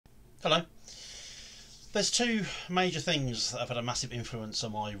Hello. There's two major things that have had a massive influence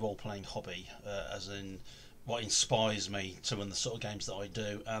on my role-playing hobby, as in what inspires me to run the sort of games that I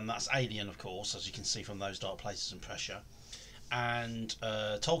do, and that's Alien, of course, as you can see from those Dark Places and Pressure, and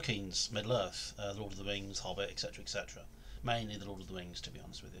Tolkien's Middle-earth, The Lord of the Rings, Hobbit, etc., etc. Mainly The Lord of the Rings, to be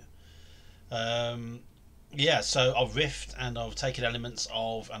honest with you. Yeah, so I've riffed and I've taken elements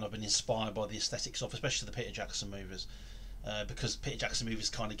of, and I've been inspired by the aesthetics of, especially the Peter Jackson movies. Because Peter Jackson movies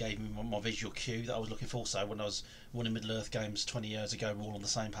kind of gave me my visual cue that I was looking for. So when I was running Middle Earth games 20 years ago, we're all on the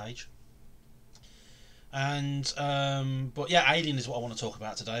same page. And but yeah, Alien is what I want to talk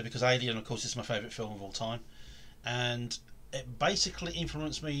about today, because Alien, of course, is my favourite film of all time, and it basically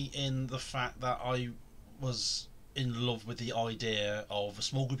influenced me in the fact that I was in love with the idea of a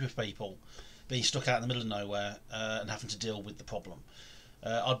small group of people being stuck out in the middle of nowhere and having to deal with the problem.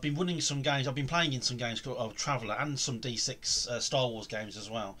 I've been running some games. I've been playing in some games called Traveller and some D6 Star Wars games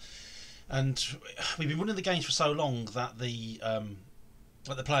as well. And we've been running the games for so long that the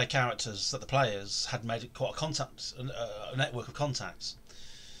player characters, that the players had made quite a network of contacts,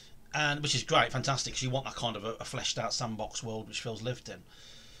 and which is great, fantastic. Because you want that kind of a fleshed out sandbox world which feels lived in.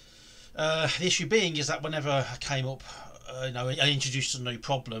 The issue being is that whenever I came up, I introduced a new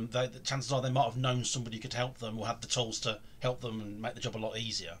problem, the chances are they might have known somebody who could help them or had the tools to help them and make the job a lot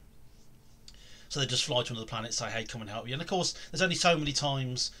easier. So they just fly to another planet, say, hey, come and help you. And of course, there's only so many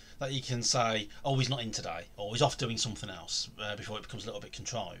times that you can say, oh, he's not in today, or he's off doing something else, before it becomes a little bit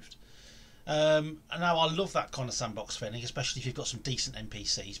contrived. And now I love that kind of sandbox feeling, especially if you've got some decent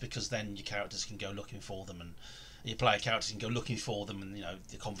NPCs, because then your characters can go looking for them, and your player characters can go looking for them, and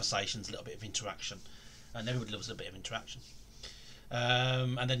the conversations, a little bit of interaction, and everybody loves a bit of interaction.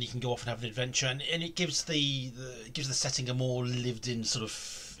 And then you can go off and have an adventure, and it gives the setting a more lived-in sort of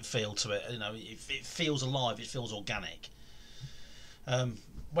feel to it. It feels alive, it feels organic.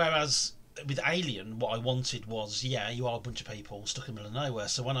 Whereas with Alien, what I wanted was, yeah, you are a bunch of people stuck in the middle of nowhere.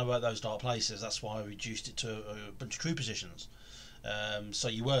 So when I wrote those Dark Places, that's why I reduced it to a bunch of crew positions. So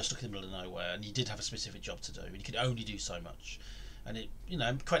you were stuck in the middle of nowhere, and you did have a specific job to do, and you could only do so much, and it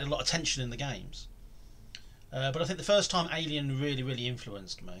created a lot of tension in the games. But I think the first time Alien really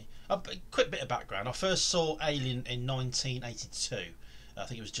influenced me. A quick bit of background: I first saw Alien in 1982. I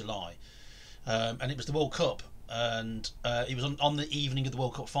think it was July, and it was the World Cup, and it was on the evening of the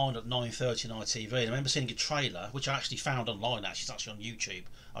World Cup final at 9:30 on ITV. And I remember seeing a trailer, which I actually found online. Actually, it's actually on YouTube.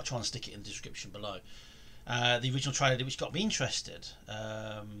 I'll try and stick it in the description below. The original trailer, which got me interested.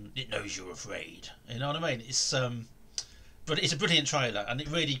 It knows you're afraid. You know what I mean? But it's a brilliant trailer, and it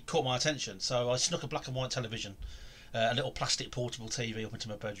really caught my attention. So I snuck a black and white television, a little plastic portable TV, up into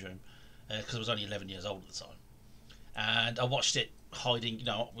my bedroom, because I was only 11 years old at the time, and I watched it hiding,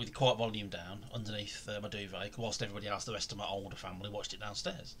 with quiet volume down underneath my duvet, whilst everybody else, the rest of my older family, watched it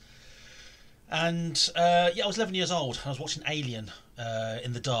downstairs. And I was 11 years old. I was watching Alien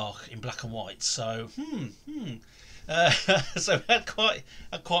in the dark in black and white. So so it had quite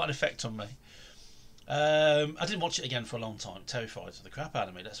an effect on me. I didn't watch it again for a long time. It terrified the crap out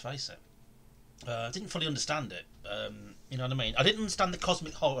of me, let's face it. I didn't fully understand it. You know what I mean? I didn't understand the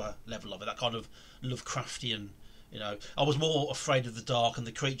cosmic horror level of it, that kind of Lovecraftian. I was more afraid of the dark and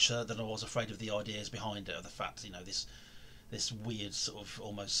the creature than I was afraid of the ideas behind it, of the fact, this weird sort of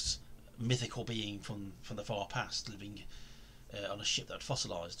almost mythical being from the far past living on a ship that had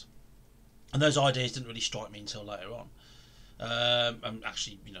fossilised. And those ideas didn't really strike me until later on. And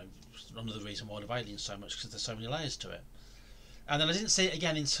actually, another reason why I love Aliens so much, because there's so many layers to it. And then I didn't see it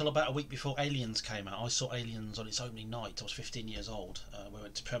again until about a week before Aliens came out. I saw Aliens on its opening night. I was 15 years old. We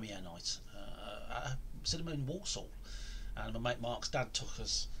went to premiere night at a cinema in Warsaw, and my mate Mark's dad took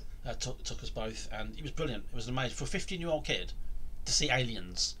us both, and it was brilliant. It was amazing for a 15-year-old kid to see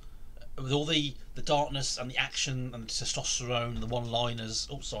Aliens, with all the darkness and the action and the testosterone and the one-liners.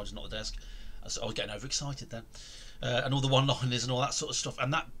 Oh, sorry, it's not the desk. I was getting overexcited then. And all the one-liners and all that sort of stuff,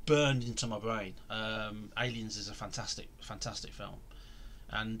 and that burned into my brain. Aliens is a fantastic film,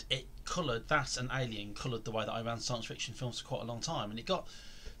 and it coloured, that and Alien coloured the way that I ran science fiction films for quite a long time. And it got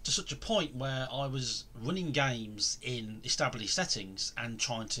to such a point where I was running games in established settings and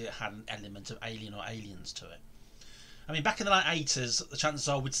trying to add an element of Alien or Aliens to it. I mean, back in the late 80s, the chances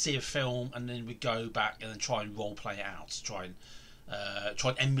are we'd see a film and then we'd go back and then try and role play it out, try and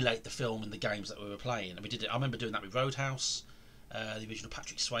emulate the film in the games that we were playing. And we did it. I remember doing that with Roadhouse, the original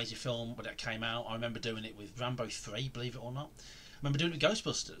Patrick Swayze film when it came out. I remember doing it with Rambo 3, believe it or not. I remember doing it with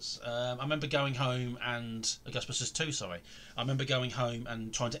Ghostbusters. I remember going home and Ghostbusters 2, sorry. I remember going home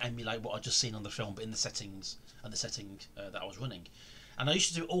and trying to emulate what I'd just seen on the film, but in the settings and the setting that I was running. And I used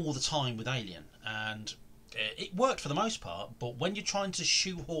to do it all the time with Alien. And it worked for the most part, but when you're trying to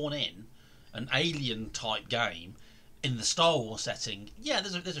shoehorn in an alien type game in the Star Wars setting, yeah,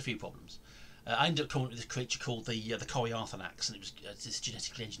 there's a few problems. I ended up coming up with this creature called the Coriarthanax, and it was this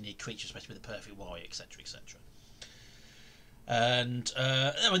genetically engineered creature supposed to be the perfect warrior, etc., etc. And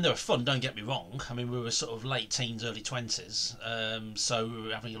I mean, they were fun. Don't get me wrong. I mean, we were sort of late teens, early 20s, so we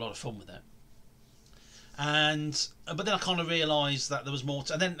were having a lot of fun with it. And but then I kind of realised that there was more,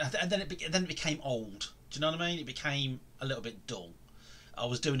 and then it became old. Do you know what I mean? It became a little bit dull. I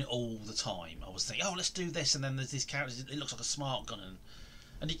was doing it all the time. I was thinking, oh, let's do this, and then there's these characters. It looks like a smart gun,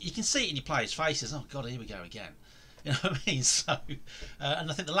 and you can see it in your players' faces. Oh God, here we go again. You know what I mean? So, and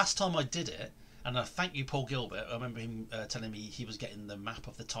I think the last time I did it, and I thank you, Paul Gilbert. I remember him telling me he was getting the map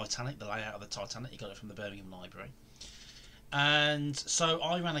of the Titanic, the layout of the Titanic. He got it from the Birmingham Library. And so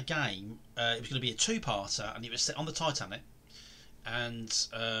I ran a game. It was going to be a two-parter, and it was set on the Titanic. And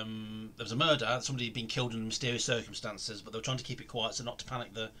there was a murder. Somebody had been killed in mysterious circumstances, but they were trying to keep it quiet so not to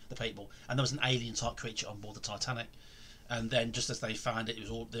panic the people. And there was an alien-type creature on board the Titanic. And then just as they found it, it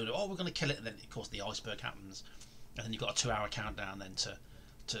was all, they were like, oh, we're going to kill it. And then, of course, the iceberg happens. And then you've got a 2-hour countdown then to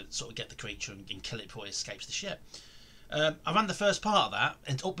sort of get the creature and kill it before it escapes the ship. I ran the first part of that,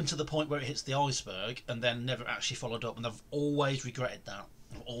 and up until the point where it hits the iceberg, and then never actually followed up. And I've always regretted that.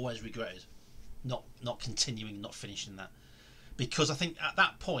 I've always regretted not continuing, not finishing that. Because I think at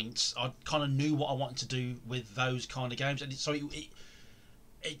that point, I kind of knew what I wanted to do with those kind of games. And so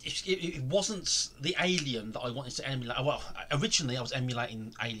it wasn't the Alien that I wanted to emulate. Well, originally I was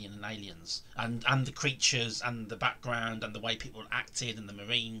emulating Alien and Aliens, and the creatures and the background and the way people acted and the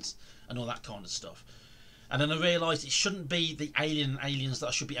Marines and all that kind of stuff. And then I realised it shouldn't be the Alien and Aliens that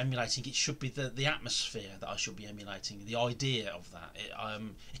I should be emulating. It should be the atmosphere that I should be emulating. The idea of that.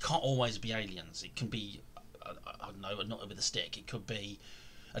 It can't always be aliens. It can be, I don't know, not with a stick. It could be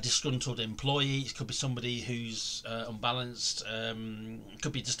a disgruntled employee. It could be somebody who's unbalanced. It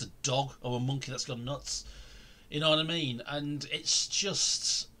could be just a dog or a monkey that's gone nuts. You know what I mean? And it's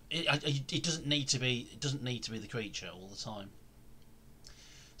just it doesn't need to be. It doesn't need to be the creature all the time.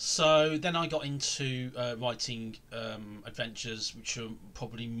 So then I got into writing adventures, which are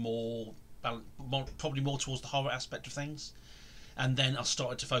probably more towards the horror aspect of things. And then I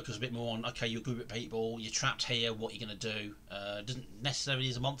started to focus a bit more on, okay, you're a group of people, you're trapped here, what are you going to do? It doesn't necessarily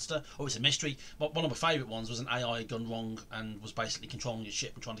is a monster, or it's a mystery. But one of my favourite ones was an AI had gone wrong and was basically controlling your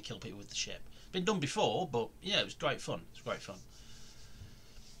ship and trying to kill people with the ship. Been done before, but yeah, it was great fun. It was great fun.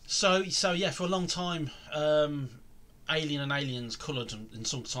 So yeah, for a long time, Alien and Aliens coloured and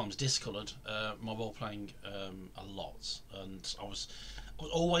sometimes discoloured my role playing a lot, and I was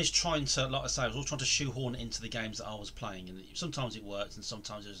always trying to, like I say, I was always trying to shoehorn it into the games that I was playing, and sometimes it worked and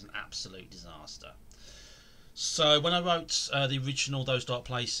sometimes it was an absolute disaster. So when I wrote the original Those Dark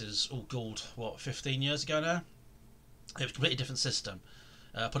Places, oh god, what, 15 years ago now? It was a completely different system.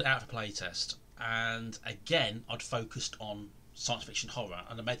 I put it out for playtest, and again I'd focused on science fiction horror,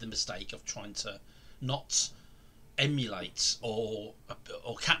 and I made the mistake of trying to not emulate or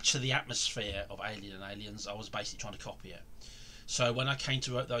capture the atmosphere of Alien and Aliens. I was basically trying to copy it. So when I came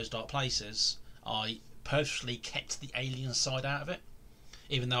to write Those Dark Places, I purposely kept the alien side out of it,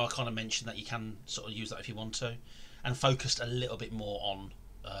 even though I kind of mentioned that you can sort of use that if you want to, and focused a little bit more on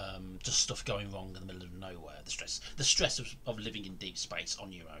just stuff going wrong in the middle of nowhere, the stress of living in deep space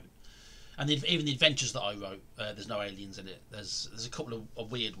on your own. And even the adventures that I wrote, there's no aliens in it. There's a couple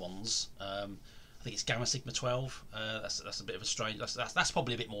of weird ones. I think it's Gamma Sigma 12. That's a bit of a strange. That's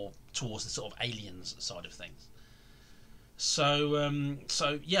probably a bit more towards the sort of aliens side of things.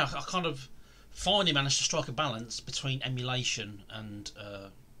 So yeah, I kind of finally managed to strike a balance between emulation and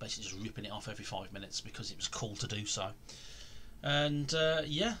basically just ripping it off every 5 minutes because it was cool to do so. And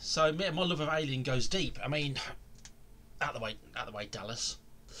yeah, so my love of Alien goes deep. I mean, out the way, Dallas.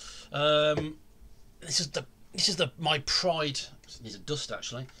 This is my pride. It needs a dust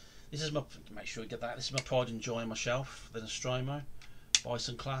actually. This is my, make sure you get that. This is my pride and joy on my shelf. The Nostromo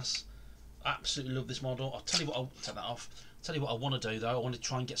Bison class. Absolutely love this model. I'll tell you what. I'll take that off. Tell you what I want to do though. I want to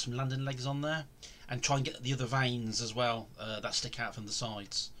try and get some landing legs on there, and try and get the other veins as well that stick out from the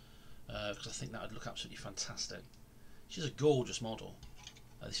sides, because I think that would look absolutely fantastic. She's a gorgeous model.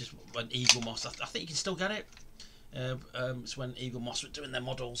 This is when Eagle Moss. I think you can still get it. It's when Eagle Moss were doing their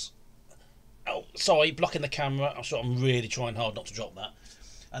models. Oh, sorry, blocking the camera. I'm really trying hard not to drop that.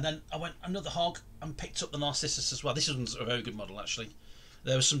 And then I went another hog and picked up the Narcissus as well. This one's a very good model actually.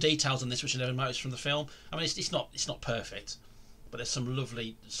 There were some details on this which I never noticed from the film. I mean, it's not perfect, but there's some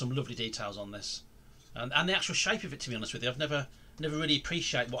lovely details on this, and the actual shape of it. To be honest with you, I've never really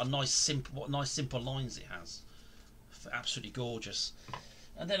appreciated what nice simple lines it has. Absolutely gorgeous.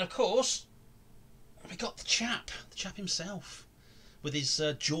 And then of course, we got the chap himself, with his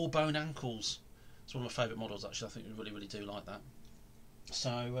jawbone ankles. It's one of my favourite models actually. I think we really do like that.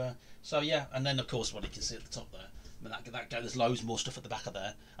 So yeah, and then of course what you can see at the top there. I mean, that there's loads more stuff at the back of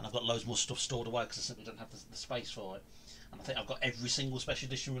there, and I've got loads more stuff stored away because I simply don't have the space for it. And I think I've got every single special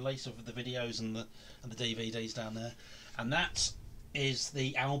edition release of the videos and the DVDs down there. And that is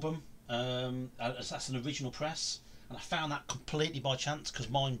the album. That's an original press, and I found that completely by chance because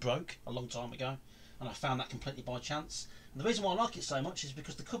mine broke a long time ago, and I found that completely by chance. And the reason why I like it so much is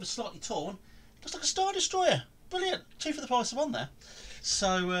because the cover's slightly torn. It looks like a Star Destroyer. Brilliant, 2 for the price of 1 there.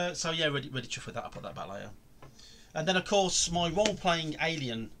 So yeah, really chuffed with that. I'll put that back later. And then of course my role-playing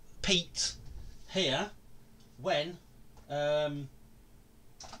alien Pete here when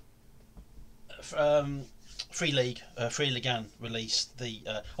Free League released the.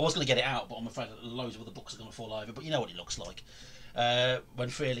 I was going to get it out, but I'm afraid that loads of other books are going to fall over. But you know what it looks like when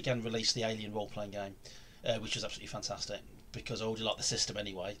Free League released the Alien role-playing game, which was absolutely fantastic because I already liked the system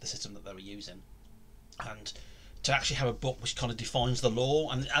anyway, the system that they were using, and to actually have a book which kind of defines the lore,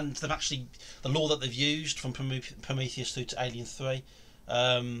 and they've actually the lore that they've used from Prometheus through to Alien 3,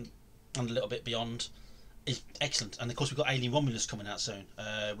 and a little bit beyond, is excellent. And of course we've got Alien Romulus coming out soon,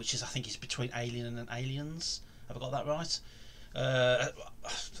 which is I think is between Alien and Aliens. Have I got that right?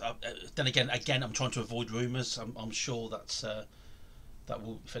 Then again, I'm trying to avoid rumours. I'm sure that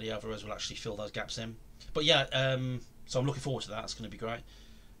Fede Alvarez will actually fill those gaps in. But yeah, so I'm looking forward to that. It's going to be great.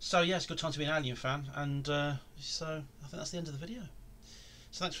 So yeah, it's a good time to be an Alien fan, and so I think that's the end of the video.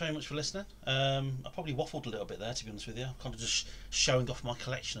 So thanks very much for listening. I probably waffled a little bit there, to be honest with you. I'm kind of just showing off my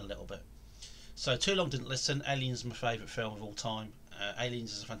collection a little bit. So too long didn't listen. Alien's my favourite film of all time.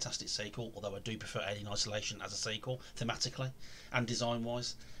 Aliens is a fantastic sequel, although I do prefer Alien Isolation as a sequel, thematically and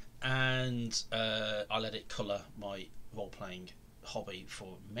design-wise. And I let it colour my role-playing hobby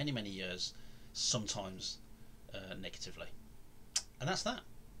for many, many years, sometimes negatively. And that's that.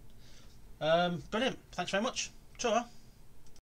 Brilliant. Thanks very much. Ta-ra.